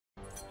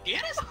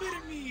¿Quieres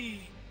ver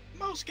mi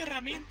mouse que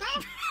herramienta?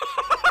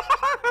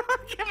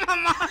 ¡Qué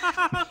mamá!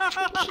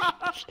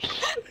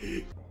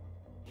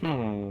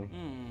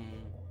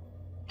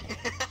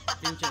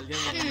 Pinche al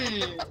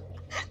diablo.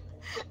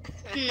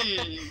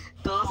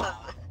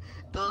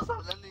 Todos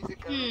hablando y se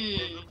cagó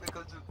el Lupe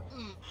con su...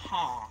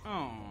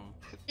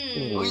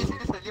 Oye, se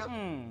le salió.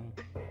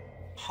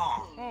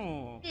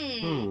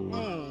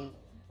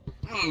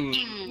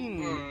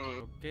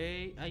 Ok,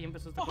 ahí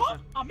empezó esta cosa.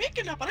 A mí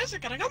que me aparece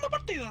cargando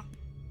partida.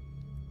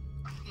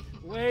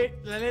 Güey,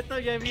 la neta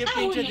ya vi el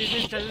pinche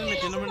Disney Channel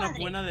metiéndome una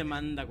buena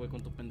demanda, güey,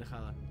 con tu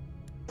pendejada.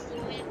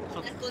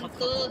 Con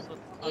todos,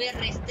 voy a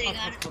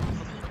restregar. Que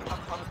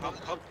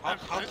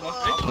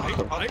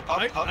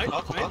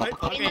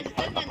nos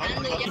están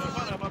ganando ya.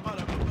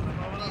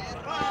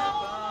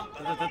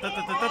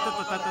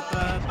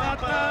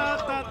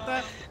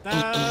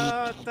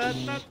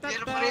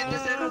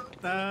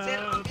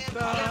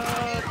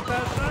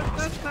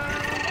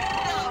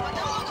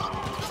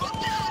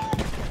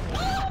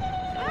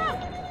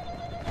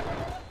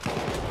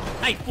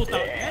 ¡Ay, puta!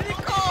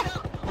 ¡Médico!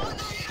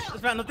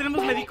 Espera, ¿no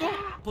tenemos médico?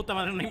 Puta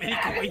madre, no hay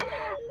médico, güey.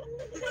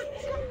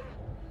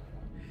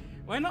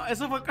 Bueno,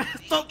 eso fue...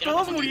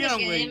 Todos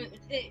murieron, güey.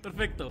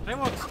 Perfecto.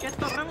 Revox,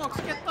 quieto,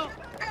 Revox, quieto.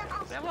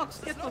 Revox,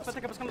 quieto.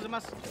 Espérate que pasa con los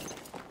demás.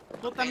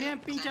 Tú también,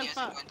 pinche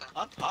alfa.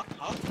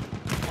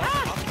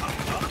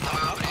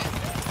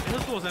 ¿Eso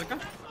estuvo cerca?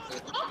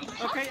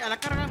 Ok, a la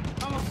carga,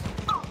 vamos.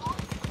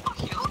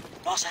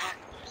 ¡Bosa!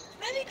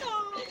 ¡Médico!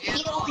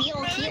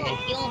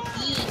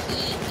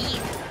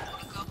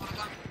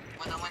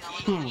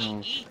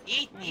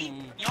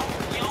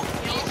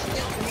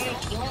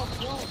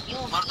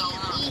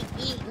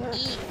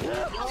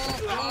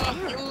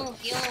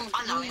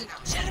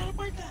 ¡Cierra la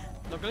puerta!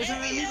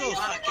 Localizan enemigos.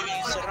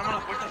 Que cerramos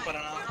las puertas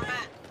para nada.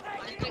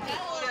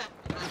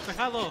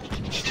 Despejado.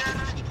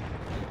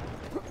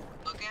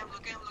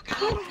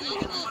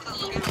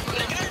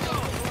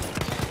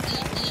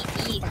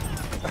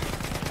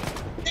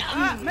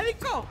 ¡Ah!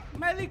 ¡Médico!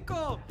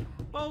 ¡Médico!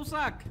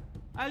 ¡Bowsack!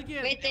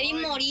 ¡Alguien! Güey, te vi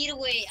morir,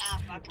 güey. Ah,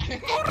 fuck.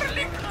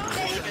 ¡Córrele!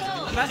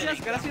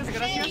 Gracias, gracias,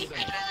 gracias.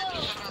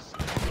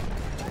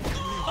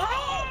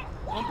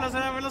 Un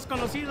placer haberlos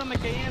conocido, me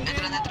caían bien.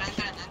 Entran.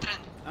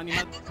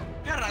 Animal.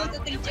 ¡Qué raro!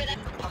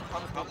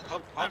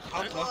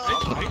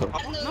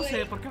 No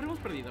sé, ¿por qué habremos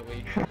perdido,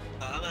 güey?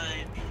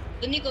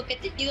 Lo único que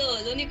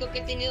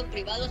he tenido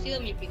privado ha sido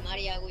mi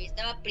primaria, güey.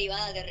 Estaba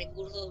privada de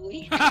recursos,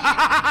 güey.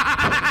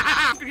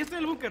 Aquí estoy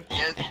en el búnker.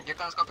 Ya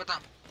con la escopeta.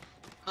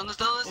 ¿Dónde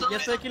está? Ya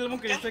estoy aquí en el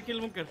búnker, ya estoy aquí en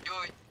el búnker. Yo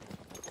voy.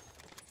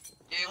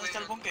 ¿Dónde está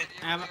el búnker?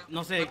 Ah,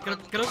 no sé, creo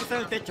que está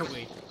en el techo,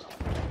 güey.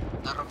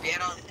 La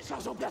rompieron.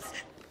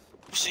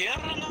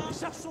 ¡Ciérrala!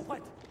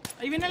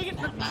 Ahí viene alguien.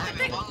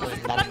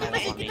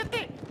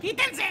 ¡Quítate!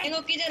 ¡Quítense!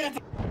 Tengo que ir de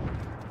rápido.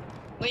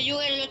 Güey,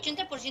 yo, el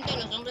 80% de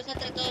los hombres ha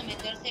tratado de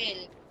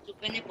meterse su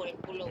pene por el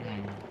culo,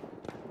 güey.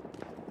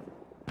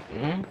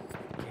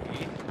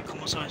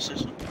 ¿Cómo sabes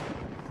eso?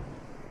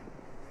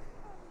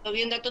 Lo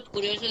vi en datos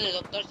curiosos de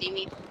Dr.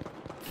 Simi.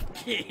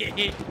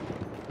 ¿Qué?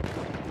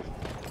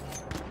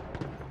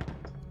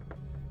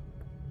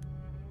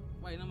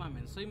 Güey, no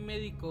mames, soy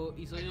médico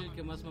y soy el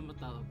que más me ha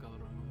matado,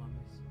 cabrón, no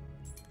mames.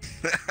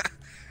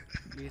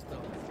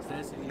 Listo,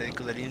 ustedes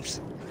Médico del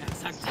IMSS.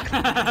 Exacto.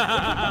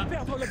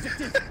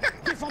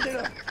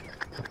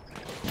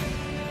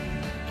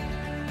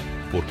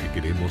 Porque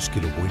queremos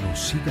que lo bueno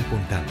siga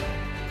contando.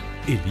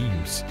 El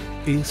IMSS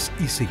es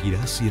y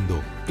seguirá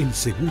siendo el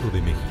seguro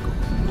de México.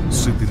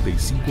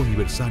 75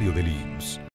 aniversario del IMSS.